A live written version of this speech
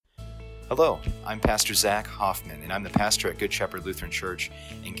Hello, I'm Pastor Zach Hoffman, and I'm the pastor at Good Shepherd Lutheran Church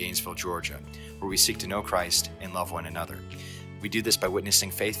in Gainesville, Georgia, where we seek to know Christ and love one another. We do this by witnessing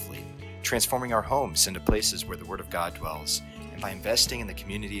faithfully, transforming our homes into places where the Word of God dwells, and by investing in the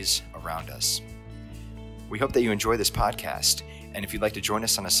communities around us. We hope that you enjoy this podcast, and if you'd like to join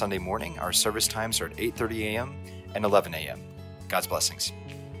us on a Sunday morning, our service times are at 8:30 a.m. and 11 a.m. God's blessings.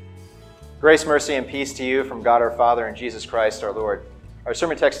 Grace, mercy, and peace to you from God our Father and Jesus Christ our Lord. Our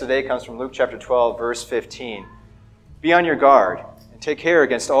sermon text today comes from Luke chapter 12, verse 15. Be on your guard and take care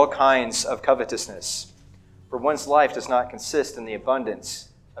against all kinds of covetousness, for one's life does not consist in the abundance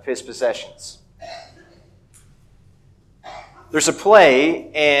of his possessions. There's a play,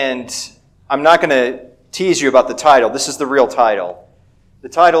 and I'm not going to tease you about the title. This is the real title. The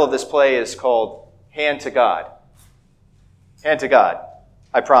title of this play is called Hand to God. Hand to God.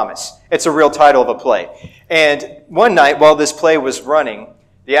 I promise. It's a real title of a play. And one night, while this play was running,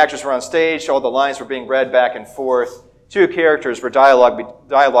 the actors were on stage, all the lines were being read back and forth. Two characters were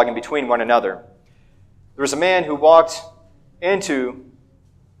dialoguing between one another. There was a man who walked into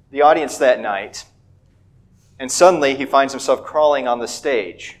the audience that night, and suddenly he finds himself crawling on the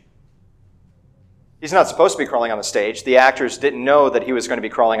stage. He's not supposed to be crawling on the stage. The actors didn't know that he was going to be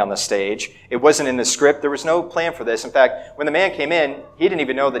crawling on the stage. It wasn't in the script. There was no plan for this. In fact, when the man came in, he didn't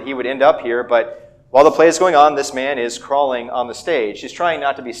even know that he would end up here, but while the play is going on, this man is crawling on the stage. He's trying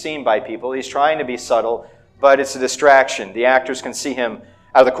not to be seen by people. He's trying to be subtle, but it's a distraction. The actors can see him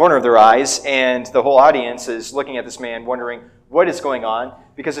out of the corner of their eyes, and the whole audience is looking at this man wondering what is going on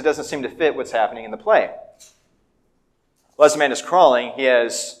because it doesn't seem to fit what's happening in the play. Well, as the man is crawling, he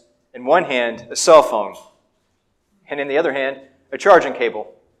has in one hand a cell phone, and in the other hand a charging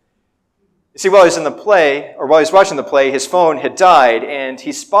cable. You see, while he's in the play, or while he's watching the play, his phone had died, and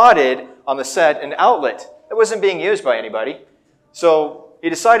he spotted on the set an outlet that wasn't being used by anybody. So he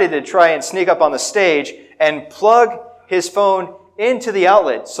decided to try and sneak up on the stage and plug his phone into the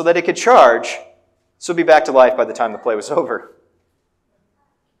outlet so that it could charge, so he'd be back to life by the time the play was over.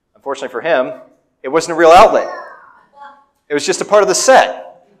 Unfortunately for him, it wasn't a real outlet. It was just a part of the set.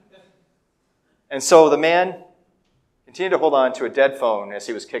 And so the man continued to hold on to a dead phone as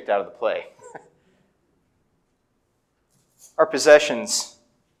he was kicked out of the play. Our possessions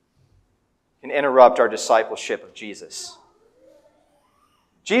can interrupt our discipleship of Jesus.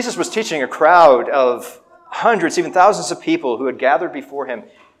 Jesus was teaching a crowd of hundreds, even thousands of people who had gathered before him,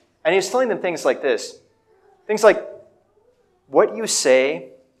 and he was telling them things like this. Things like, what you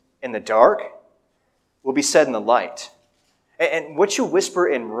say in the dark will be said in the light. And what you whisper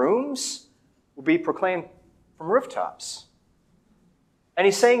in rooms will be proclaimed from rooftops. And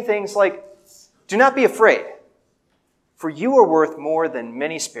he's saying things like, do not be afraid, for you are worth more than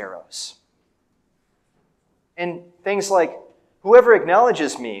many sparrows. And things like, whoever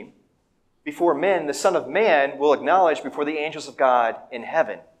acknowledges me before men, the Son of Man will acknowledge before the angels of God in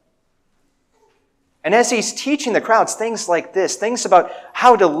heaven. And as he's teaching the crowds things like this, things about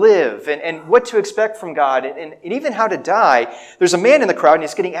how to live and what to expect from God and even how to die, there's a man in the crowd and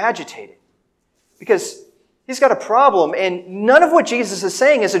he's getting agitated because he's got a problem and none of what Jesus is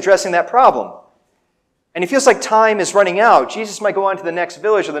saying is addressing that problem. And he feels like time is running out. Jesus might go on to the next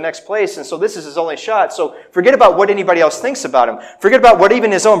village or the next place, and so this is his only shot. So forget about what anybody else thinks about him. Forget about what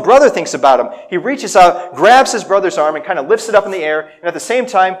even his own brother thinks about him. He reaches out, grabs his brother's arm, and kind of lifts it up in the air. And at the same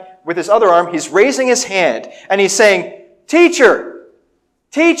time, with his other arm, he's raising his hand, and he's saying, Teacher,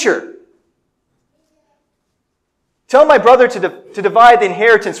 teacher, tell my brother to divide the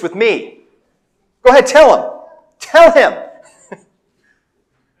inheritance with me. Go ahead, tell him. Tell him.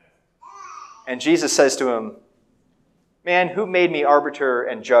 And Jesus says to him, man, who made me arbiter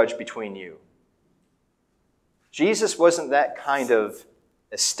and judge between you? Jesus wasn't that kind of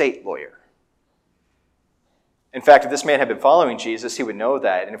estate lawyer. In fact, if this man had been following Jesus, he would know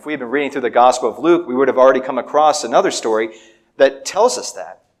that. And if we had been reading through the Gospel of Luke, we would have already come across another story that tells us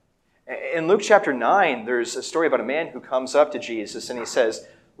that. In Luke chapter 9, there's a story about a man who comes up to Jesus and he says,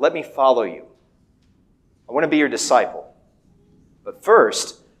 let me follow you. I want to be your disciple. But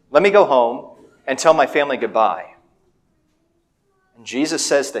first, let me go home and tell my family goodbye. And Jesus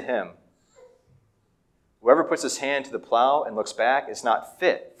says to him, whoever puts his hand to the plow and looks back is not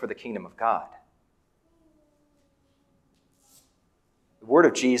fit for the kingdom of God. The word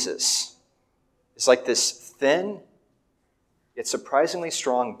of Jesus is like this thin, yet surprisingly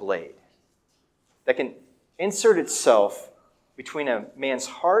strong blade that can insert itself between a man's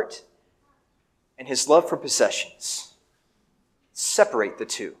heart and his love for possessions. Separate the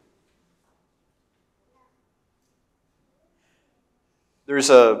two. There's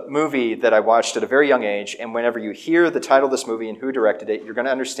a movie that I watched at a very young age, and whenever you hear the title of this movie and who directed it, you're going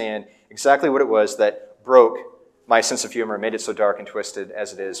to understand exactly what it was that broke my sense of humor and made it so dark and twisted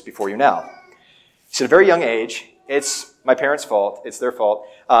as it is before you now. So at a very young age, it's my parents' fault, it's their fault,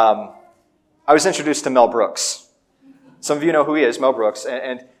 I was introduced to Mel Brooks. Some of you know who he is, Mel Brooks,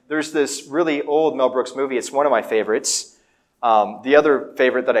 and there's this really old Mel Brooks movie. It's one of my favorites. The other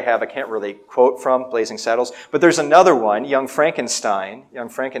favorite that I have, I can't really quote from, Blazing Saddles, but there's another one, Young Frankenstein.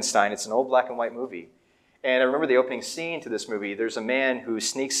 It's an old black and white movie. And I remember the opening scene to this movie. There's a man who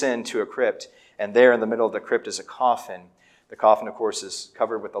sneaks into a crypt, and there in the middle of the crypt is a coffin. The coffin, of course, is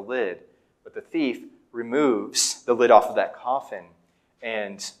covered with a lid, but the thief removes the lid off of that coffin,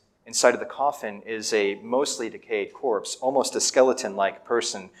 and inside of the coffin is a mostly decayed corpse, almost a skeleton-like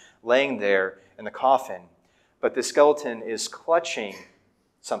person laying there in the coffin. But the skeleton is clutching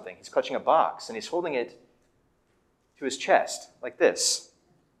something. He's clutching a box, and he's holding it to his chest, like this.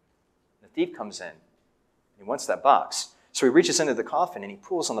 The thief comes in, and he wants that box. So he reaches into the coffin, and he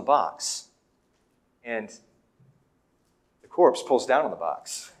pulls on the box. And the corpse pulls down on the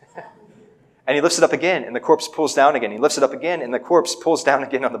box. And he lifts it up again, and the corpse pulls down again. He lifts it up again, and the corpse pulls down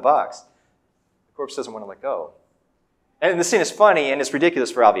again on the box. The corpse doesn't want to let go. And the scene is funny, and it's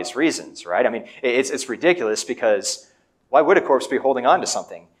ridiculous for obvious reasons, right? I mean, it's ridiculous because why would a corpse be holding on to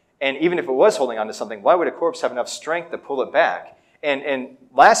something? And even if it was holding on to something, why would a corpse have enough strength to pull it back? And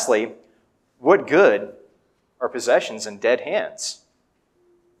lastly, what good are possessions in dead hands?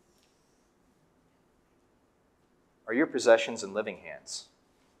 Are your possessions in living hands?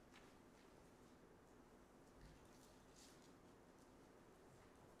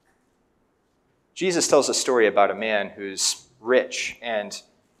 Jesus tells a story about a man who's rich, and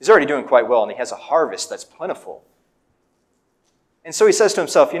he's already doing quite well, and he has a harvest that's plentiful. And so he says to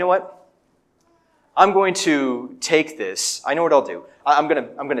himself, you know what? I'm going to take this. I know what I'll do. I'm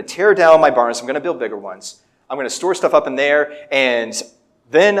going to tear down my barns. I'm going to build bigger ones. I'm going to store stuff up in there, and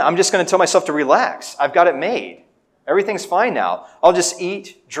then I'm just going to tell myself to relax. I've got it made. Everything's fine now. I'll just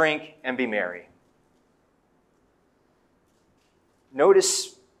eat, drink, and be merry.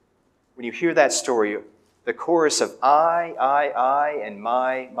 Notice when you hear that story, the chorus of I, and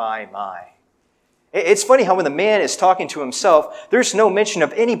my. It's funny how when the man is talking to himself, there's no mention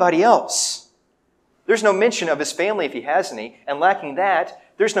of anybody else. There's no mention of his family if he has any, and lacking that,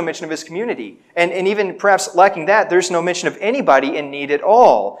 there's no mention of his community. And even perhaps lacking that, there's no mention of anybody in need at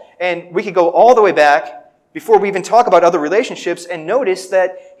all. And we could go all the way back before we even talk about other relationships and notice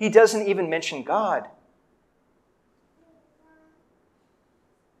that he doesn't even mention God.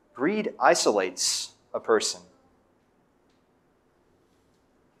 Greed isolates a person.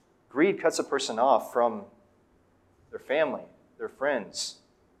 Greed cuts a person off from their family, their friends,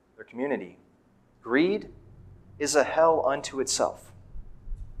 their community. Greed is a hell unto itself.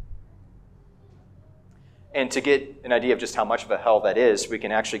 And to get an idea of just how much of a hell that is, we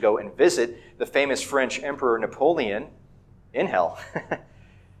can actually go and visit the famous French Emperor Napoleon in hell.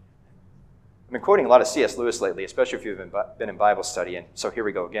 I've been quoting a lot of C.S. Lewis lately, especially if you've been in Bible study, and so here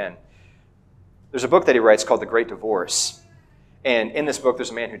we go again. There's a book that he writes called The Great Divorce. And in this book,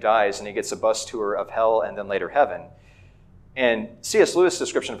 there's a man who dies, and he gets a bus tour of hell and then later heaven. And C.S. Lewis'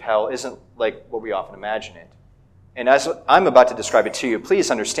 description of hell isn't like what we often imagine it. And as I'm about to describe it to you, please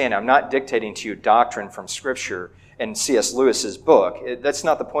understand, I'm not dictating to you doctrine from Scripture and C.S. Lewis's book. That's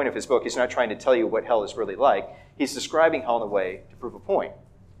not the point of his book. He's not trying to tell you what hell is really like. He's describing hell in a way to prove a point.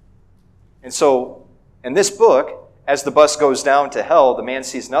 And so, in this book, as the bus goes down to hell, the man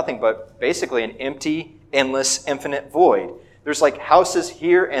sees nothing but basically an empty, endless, infinite void. There's like houses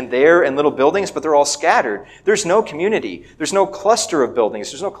here and there and little buildings, but they're all scattered. There's no community. There's no cluster of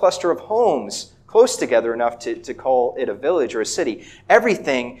buildings. There's no cluster of homes close together enough to call it a village or a city.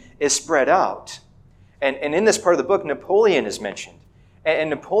 Everything is spread out. And in this part of the book, Napoleon is mentioned.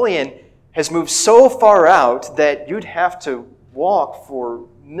 And Napoleon has moved so far out that you'd have to walk for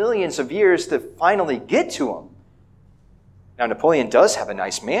millions of years to finally get to him. Now, Napoleon does have a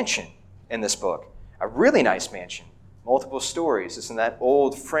nice mansion in this book, a really nice mansion, multiple stories. It's in that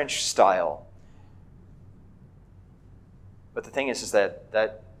old French style. But the thing is that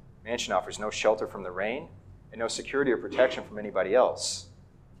that mansion offers no shelter from the rain and no security or protection from anybody else.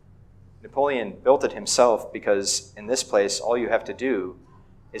 Napoleon built it himself because in this place, all you have to do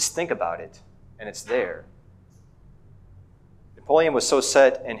is think about it, and it's there. Napoleon was so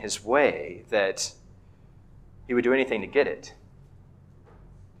set in his way that he would do anything to get it,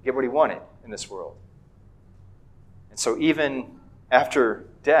 to get what he wanted in this world. And so even after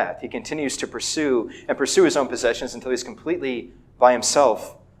death, he continues to pursue his own possessions until he's completely by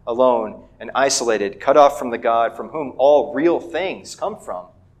himself, alone, and isolated, cut off from the God from whom all real things come from.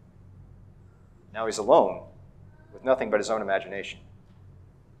 Now he's alone, with nothing but his own imagination.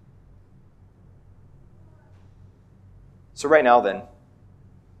 So right now then,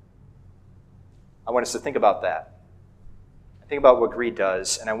 I want us to think about that. Think about what greed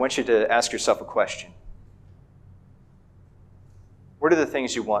does, and I want you to ask yourself a question. What are the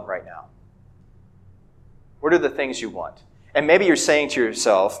things you want right now? What are the things you want? And maybe you're saying to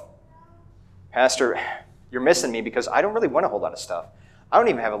yourself, Pastor, you're missing me because I don't really want a whole lot of stuff. I don't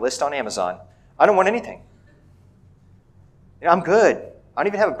even have a list on Amazon. I don't want anything. I'm good. I don't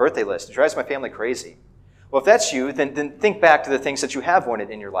even have a birthday list. It drives my family crazy. Well, if that's you, then think back to the things that you have wanted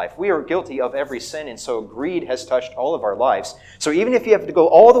in your life. We are guilty of every sin, and so greed has touched all of our lives. So even if you have to go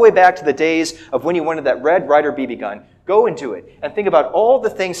all the way back to the days of when you wanted that Red Ryder BB gun, go and do it. And think about all the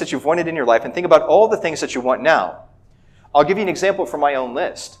things that you've wanted in your life, and think about all the things that you want now. I'll give you an example from my own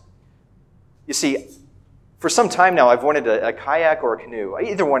list. You see, for some time now, I've wanted a kayak or a canoe.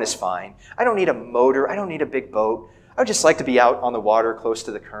 Either one is fine. I don't need a motor. I don't need a big boat. I would just like to be out on the water close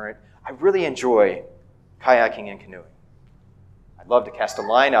to the current. I really enjoy kayaking and canoeing. I'd love to cast a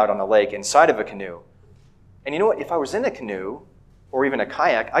line out on a lake inside of a canoe. And you know what? If I was in a canoe or even a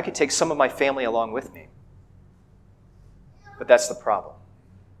kayak, I could take some of my family along with me. But that's the problem.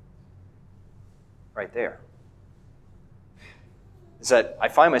 Right there. Is that I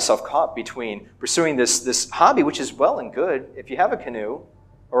find myself caught between pursuing this hobby, which is well and good. If you have a canoe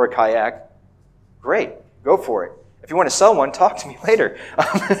or a kayak, great, go for it. If you want to sell one, talk to me later.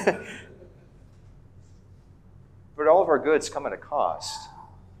 But all of our goods come at a cost.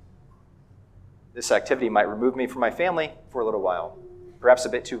 This activity might remove me from my family for a little while, perhaps a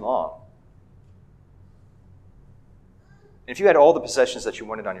bit too long. And if you had all the possessions that you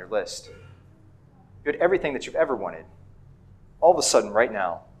wanted on your list, you had everything that you've ever wanted, all of a sudden, right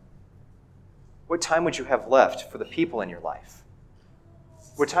now, what time would you have left for the people in your life?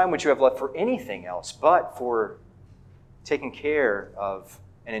 What time would you have left for anything else but for taking care of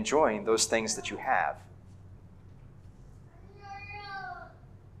and enjoying those things that you have?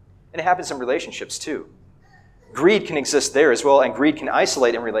 And it happens in relationships too. Greed can exist there as well, and greed can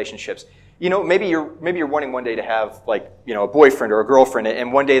isolate in relationships. You know, maybe you're wanting one day to have a boyfriend or a girlfriend,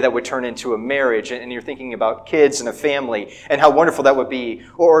 and one day that would turn into a marriage, and you're thinking about kids and a family and how wonderful that would be.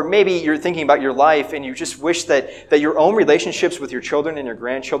 Or maybe you're thinking about your life and you just wish that your own relationships with your children and your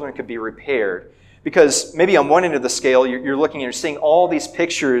grandchildren could be repaired. Because maybe on one end of the scale, you're looking and you're seeing all these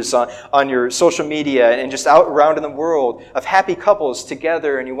pictures on your social media and just out around in the world of happy couples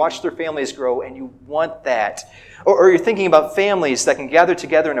together, and you watch their families grow and you want that. Or you're thinking about families that can gather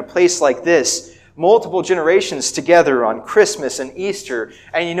together in a place like this, multiple generations together on Christmas and Easter,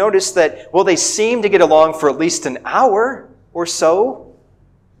 and you notice that, well, they seem to get along for at least an hour or so.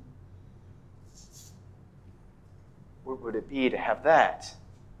 What would it be to have that?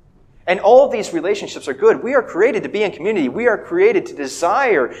 And all of these relationships are good. We are created to be in community. We are created to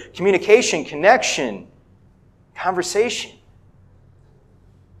desire communication, connection, conversation.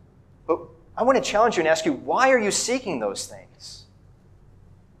 But I want to challenge you and ask you, why are you seeking those things?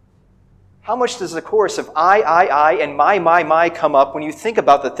 How much does the chorus of I, and my come up when you think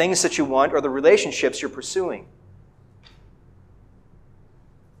about the things that you want or the relationships you're pursuing?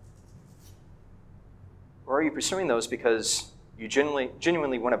 Or are you pursuing those because you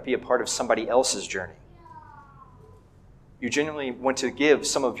genuinely want to be a part of somebody else's journey? You genuinely want to give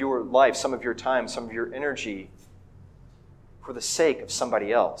some of your life, some of your time, some of your energy for the sake of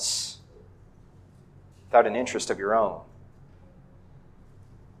somebody else without an interest of your own.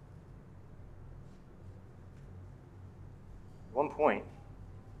 At one point,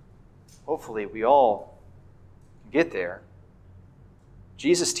 hopefully we all get there.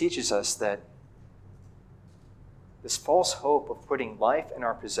 Jesus teaches us that this false hope of putting life in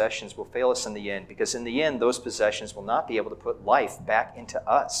our possessions will fail us in the end, because in the end, those possessions will not be able to put life back into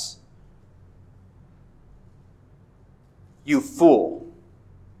us. You fool.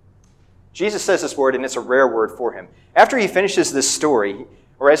 Jesus says this word, and it's a rare word for him. After he finishes this story,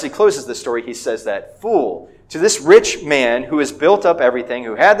 or as he closes this story, he says that, fool, to this rich man who has built up everything,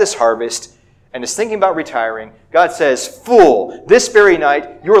 who had this harvest, and is thinking about retiring, God says, fool, this very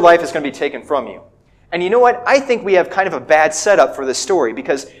night, your life is going to be taken from you. And you know what? I think we have kind of a bad setup for this story,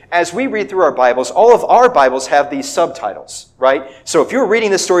 because as we read through our Bibles, all of our Bibles have these subtitles, right? So if you were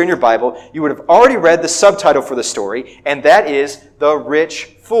reading this story in your Bible, you would have already read the subtitle for the story, and that is The Rich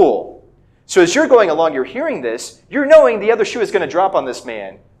Fool. So as you're going along, you're hearing this, you're knowing the other shoe is going to drop on this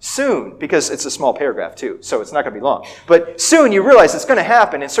man soon, because it's a small paragraph too, so it's not going to be long. But soon you realize it's going to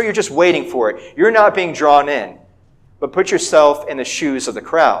happen, and so you're just waiting for it. You're not being drawn in. But put yourself in the shoes of the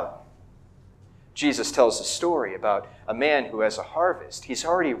crowd. Jesus tells a story about a man who has a harvest. He's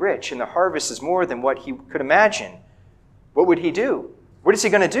already rich, and the harvest is more than what he could imagine. What would he do? What is he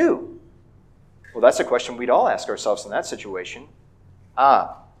going to do? Well, that's a question we'd all ask ourselves in that situation.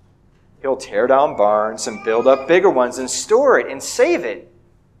 He'll tear down barns and build up bigger ones and store it and save it.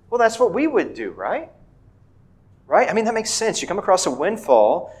 Well, that's what we would do, right? Right? I mean, that makes sense. You come across a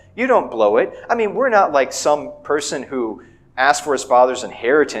windfall, you don't blow it. I mean, we're not like some person who asks for his father's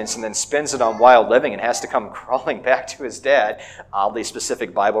inheritance and then spends it on wild living and has to come crawling back to his dad. Oddly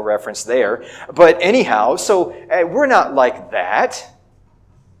specific Bible reference there. But anyhow, so we're not like that.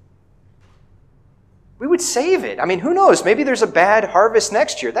 We would save it. I mean, who knows? Maybe there's a bad harvest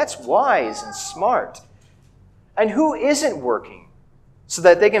next year. That's wise and smart. And who isn't working so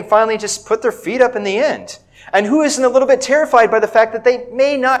that they can finally just put their feet up in the end? And who isn't a little bit terrified by the fact that they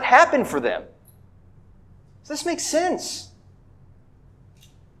may not happen for them? Does this make sense?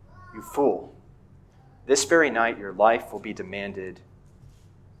 You fool. This very night your life will be demanded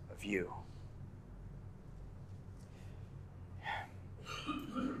of you.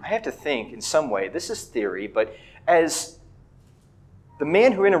 I have to think in some way, this is theory, but as the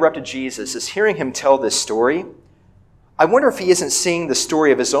man who interrupted Jesus is hearing him tell this story, I wonder if he isn't seeing the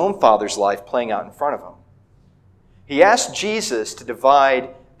story of his own father's life playing out in front of him. He asked Jesus to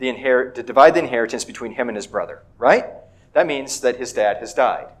divide the inheritance between him and his brother, right? That means that his dad has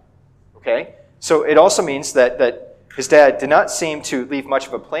died. Okay? So it also means that his dad did not seem to leave much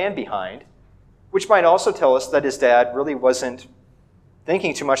of a plan behind, which might also tell us that his dad really wasn't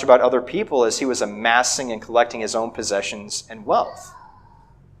thinking too much about other people as he was amassing and collecting his own possessions and wealth.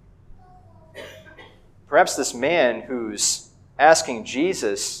 Perhaps this man who's asking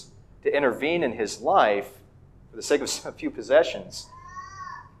Jesus to intervene in his life for the sake of a few possessions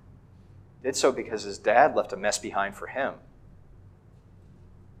did so because his dad left a mess behind for him.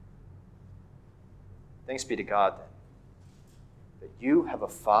 Thanks be to God, then, that you have a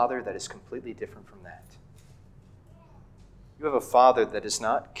Father that is completely different from that. You have a Father that is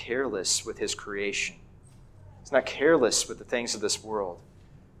not careless with his creation. He's not careless with the things of this world.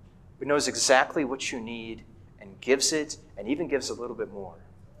 He knows exactly what you need and gives it, and even gives a little bit more.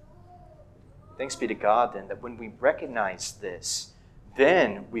 Thanks be to God, then, that when we recognize this,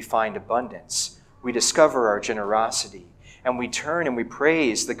 then we find abundance. We discover our generosity, and we turn and we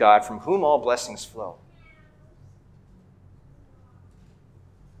praise the God from whom all blessings flow.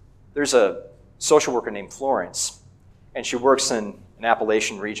 There's a social worker named Florence, and she works in an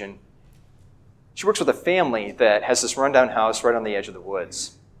Appalachian region. She works with a family that has this rundown house right on the edge of the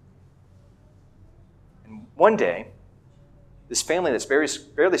woods. And one day, this family that's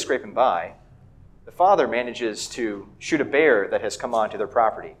barely scraping by, the father manages to shoot a bear that has come onto their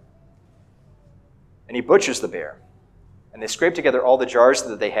property. And he butchers the bear. And they scrape together all the jars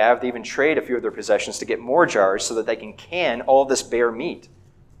that they have. They even trade a few of their possessions to get more jars so that they can can all this bear meat.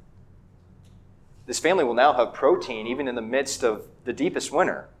 This family will now have protein even in the midst of the deepest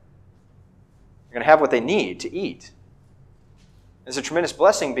winter. They're going to have what they need to eat. It's a tremendous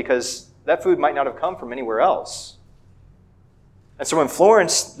blessing because that food might not have come from anywhere else. And so when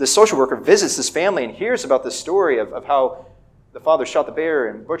Florence, the social worker, visits this family and hears about the story of how the father shot the bear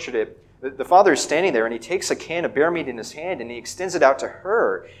and butchered it, the father is standing there and he takes a can of bear meat in his hand and he extends it out to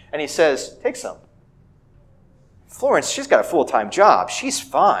her and he says, "Take some." Florence, she's got a full-time job. She's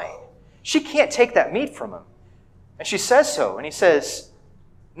fine. She can't take that meat from him. And she says so. And he says,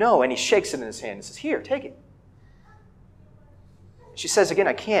 "No." And he shakes it in his hand and says, "Here, take it." She says again,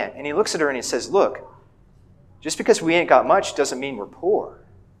 "I can't." And he looks at her and he says, "Look, just because we ain't got much doesn't mean we're poor."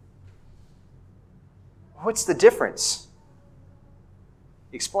 What's the difference?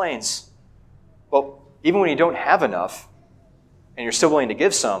 He explains, well, even when you don't have enough and you're still willing to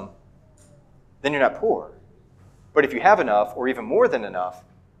give some, then you're not poor. But if you have enough or even more than enough,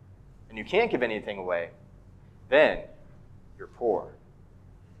 and you can't give anything away, then you're poor.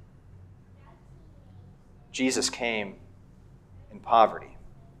 Jesus came in poverty.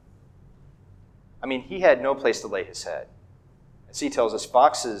 I mean, he had no place to lay his head. As he tells us,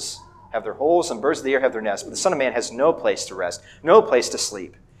 foxes have their holes and birds of the air have their nests, but the Son of Man has no place to rest, no place to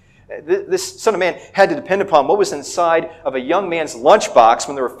sleep. This Son of Man had to depend upon what was inside of a young man's lunchbox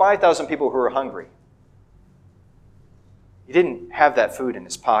when there were 5,000 people who were hungry. He didn't have that food in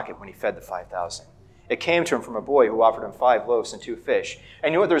his pocket when he fed the 5,000. It came to him from a boy who offered him 5 loaves and 2 fish.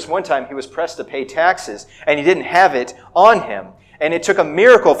 And you know what? There was one time he was pressed to pay taxes, and he didn't have it on him. And it took a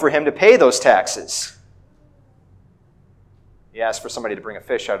miracle for him to pay those taxes. He asked for somebody to bring a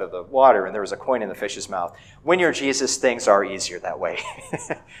fish out of the water, and there was a coin in the fish's mouth. When you're Jesus, things are easier that way.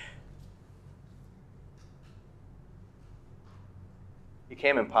 He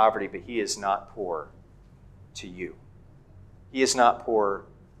came in poverty, but he is not poor to you. He is not poor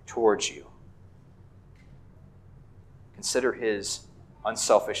towards you. Consider his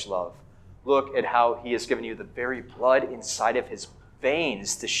unselfish love. Look at how he has given you the very blood inside of his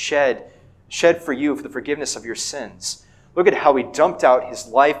veins to shed for you for the forgiveness of your sins. Look at how he dumped out his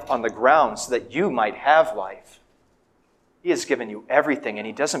life on the ground so that you might have life. He has given you everything, and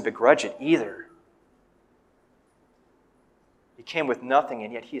he doesn't begrudge it either. He came with nothing,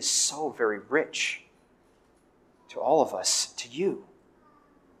 and yet he is so very rich to all of us, to you.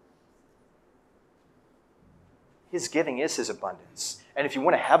 His giving is his abundance. And if you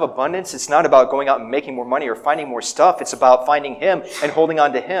want to have abundance, it's not about going out and making more money or finding more stuff. It's about finding him and holding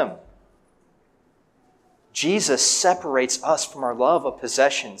on to him. Jesus separates us from our love of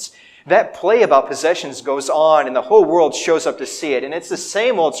possessions. That play about possessions goes on, and the whole world shows up to see it. And it's the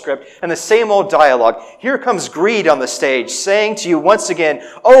same old script and the same old dialogue. Here comes greed on the stage, saying to you once again,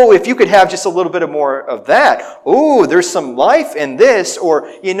 oh, if you could have just a little bit more of that. Oh, there's some life in this.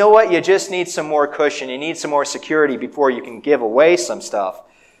 Or, you know what, you just need some more cushion. You need some more security before you can give away some stuff.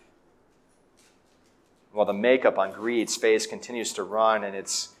 While the makeup on greed's face continues to run, and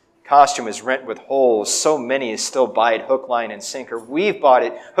its costume is rent with holes, so many still buy it hook, line, and sinker. We've bought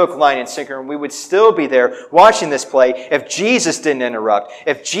it hook, line, and sinker, and we would still be there watching this play if Jesus didn't interrupt,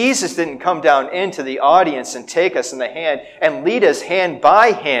 if Jesus didn't come down into the audience and take us in the hand and lead us hand by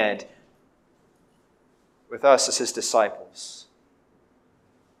hand with us as his disciples,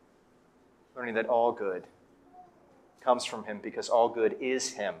 learning that all good comes from him because all good is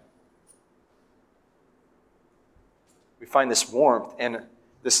him. We find this warmth and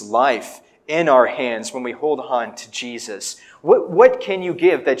this life in our hands when we hold on to Jesus. What can you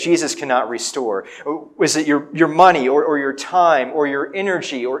give that Jesus cannot restore? Is it your money or your time or your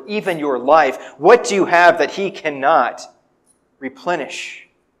energy or even your life? What do you have that he cannot replenish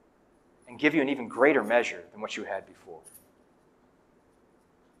and give you an even greater measure than what you had before?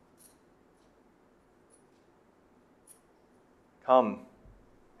 Come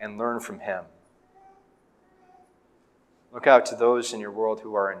and learn from him. Look out to those in your world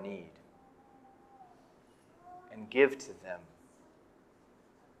who are in need and give to them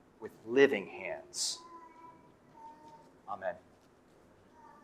with living hands. Amen.